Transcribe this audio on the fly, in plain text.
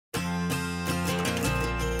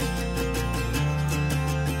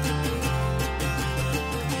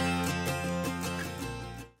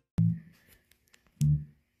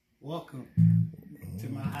welcome to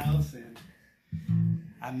my house, and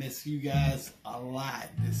I miss you guys a lot.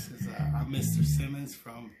 This is I'm Mr. Simmons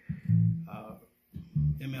from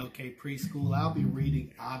MLK Preschool. I'll be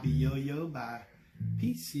reading Abiyoyo by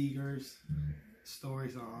Pete Seeger's,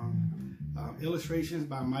 stories on illustrations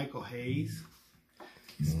by Michael Hayes.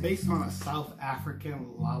 It's based on a South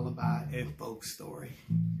African lullaby and folk story.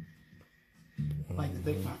 I'd like to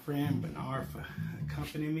thank my friend Bernard for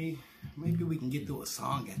accompanying me. Maybe we can get through a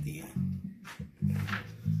song at the end.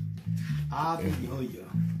 Abiyoyo.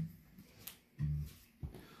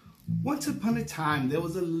 Once upon a time, there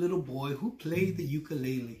was a little boy who played the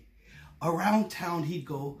ukulele. Around town he'd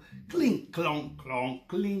go, clink, clonk, clonk,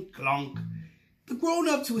 clink, clonk. The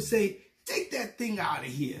grown-ups would say, take that thing out of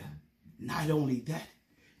here. Not only that,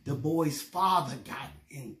 the boy's father got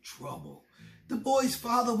in trouble. The boy's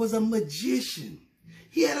father was a magician.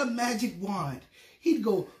 He had a magic wand. He'd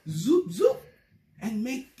go zoop, zoop, and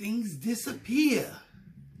make things disappear.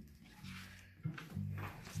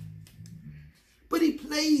 But he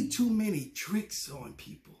played too many tricks on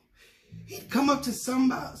people. He'd come up to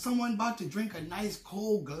someone about to drink a nice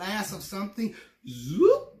cold glass of something.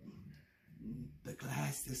 Zoop, the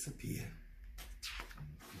glass disappeared.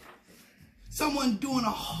 Someone doing a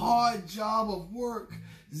hard job of work.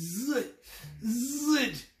 Zit,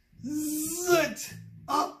 zit, zit.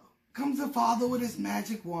 Up comes the father with his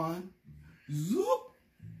magic wand. Zoop,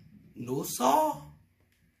 no saw.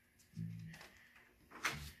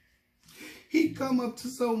 He'd come up to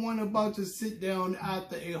someone about to sit down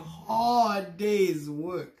after a hard day's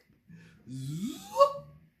work. Zoop,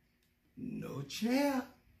 no chair.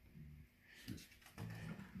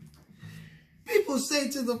 People say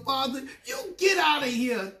to the father, you get out of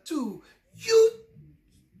here too.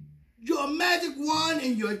 Your magic wand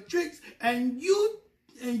and your tricks, and you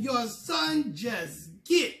and your son just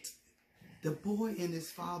get. The boy and his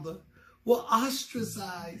father were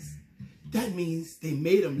ostracized. That means they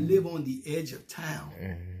made him live on the edge of town.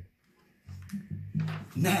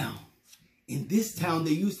 Now, in this town,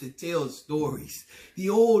 they used to tell stories. The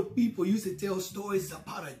old people used to tell stories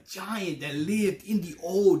about a giant that lived in the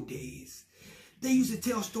old days. They used to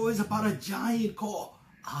tell stories about a giant called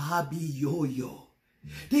Abiyoyo.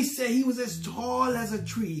 They say he was as tall as a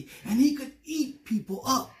tree and he could eat people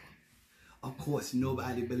up. Of course,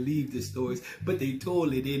 nobody believed the stories, but they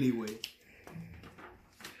told it anyway.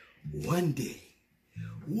 One day,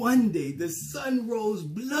 the sun rose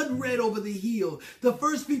blood red over the hill. The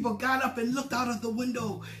first people got up and looked out of the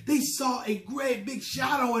window. They saw a great big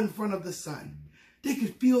shadow in front of the sun. They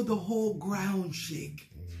could feel the whole ground shake.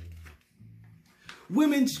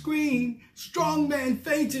 Women screamed, strong men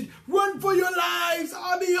fainted, run for your lives,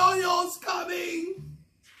 Abiyoyo's coming.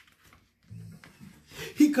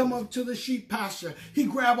 He come up to the sheep pasture, he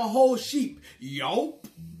grab a whole sheep, yelp.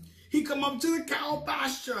 He come up to the cow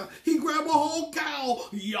pasture, he grab a whole cow,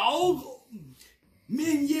 yelp.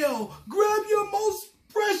 Men yell, grab your most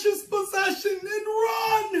precious possession and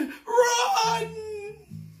run, run.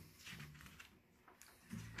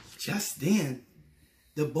 Just then,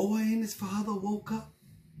 the boy and his father woke up.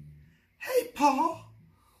 Hey, Pa,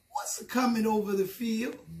 what's coming over the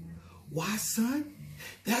field? Why, son,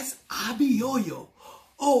 that's Abiyoyo.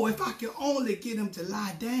 Oh, if I can only get him to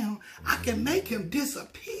lie down, I can make him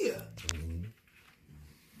disappear.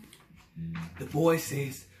 The boy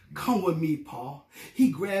says, come with me, Pa.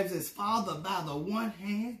 He grabs his father by the one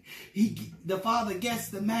hand. The father gets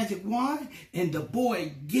the magic wand, and the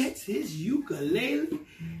boy gets his ukulele,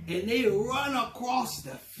 and they run across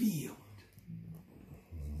the field.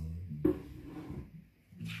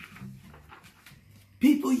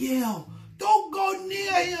 People yell, don't go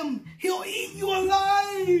near him. He'll eat you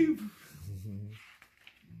alive.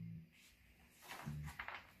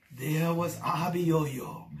 There was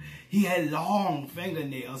Abiyoyo. He had long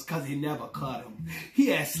fingernails because he never cut them. He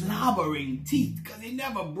had slobbering teeth because he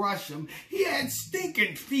never brushed them. He had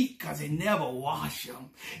stinking feet because he never washed them.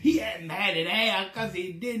 He had matted hair because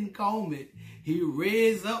he didn't comb it. He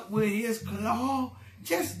raised up with his claw.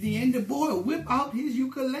 Just then the boy whipped out his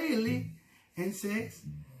ukulele and says,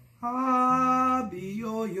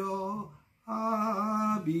 Abiyoyo,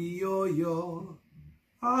 Abiyoyo,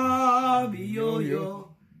 Abiyoyo,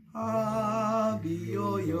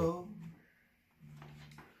 Abiyoyo.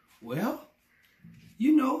 Well,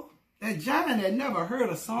 you know, that giant had never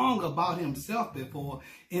heard a song about himself before,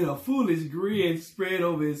 and a foolish grin spread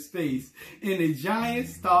over his face, and the giant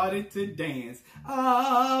started to dance.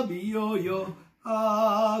 Abiyoyo,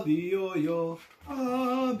 Abiyoyo,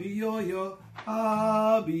 Abiyoyo,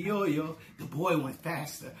 Abiyoyo. The boy went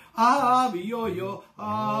faster. Abiyoyo,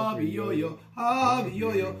 Abiyoyo,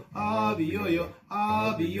 Abiyoyo, Abiyoyo,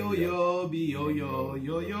 Abiyoyo, Biyoyo,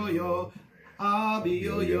 yo yo yo,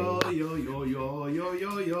 Abiyoyo, yo yo yo yo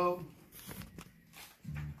yo yo.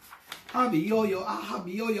 Abiyoyo,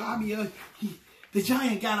 Abiyoyo, Abiyoyo. The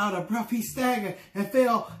giant got out of breath. He staggered and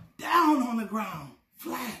fell down on the ground,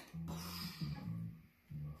 flat.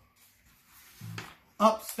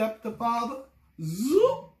 Up stepped the father.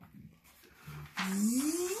 Zoop.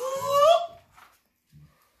 Zoop.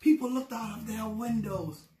 People looked out of their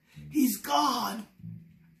windows. He's gone.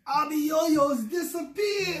 Abiyoyo's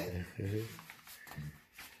disappeared.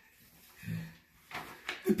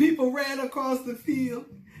 The people ran across the field.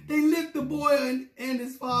 They lift the boy and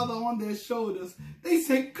his father on their shoulders. They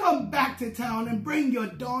said, come back to town and bring your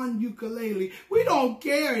darn ukulele. We don't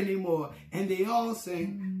care anymore. And they all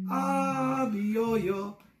sang,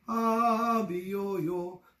 Abiyoyo,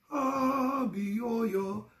 Abiyoyo,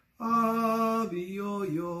 Abiyoyo,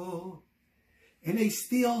 Abiyoyo. And they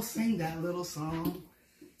still sing that little song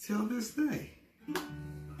till this day.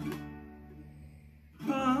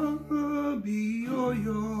 Abiyoyo,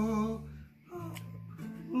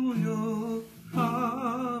 Abiyoyo,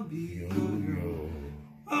 Abiyoyo,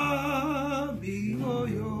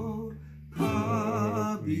 Abiyoyo,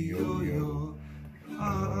 Abiyoyo,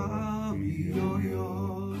 Abiyoyo,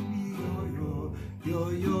 yo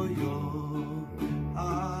yo yo,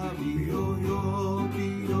 Abiyoyo,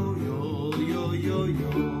 Biyoyo, yo yo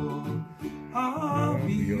yo,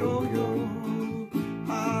 Abiyoyo,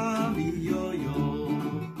 Abiyoyo, Abiyoyo.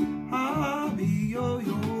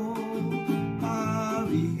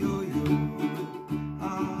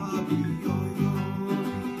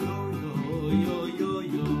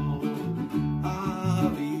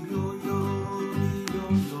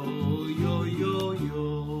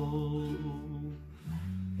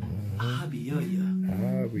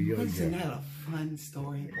 Isn't that a fun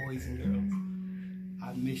story, boys and girls?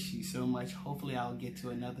 I miss you so much. Hopefully I'll get to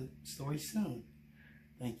another story soon.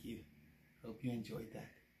 Thank you. Hope you enjoyed that.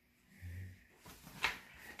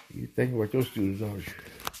 You think about your students, don't you?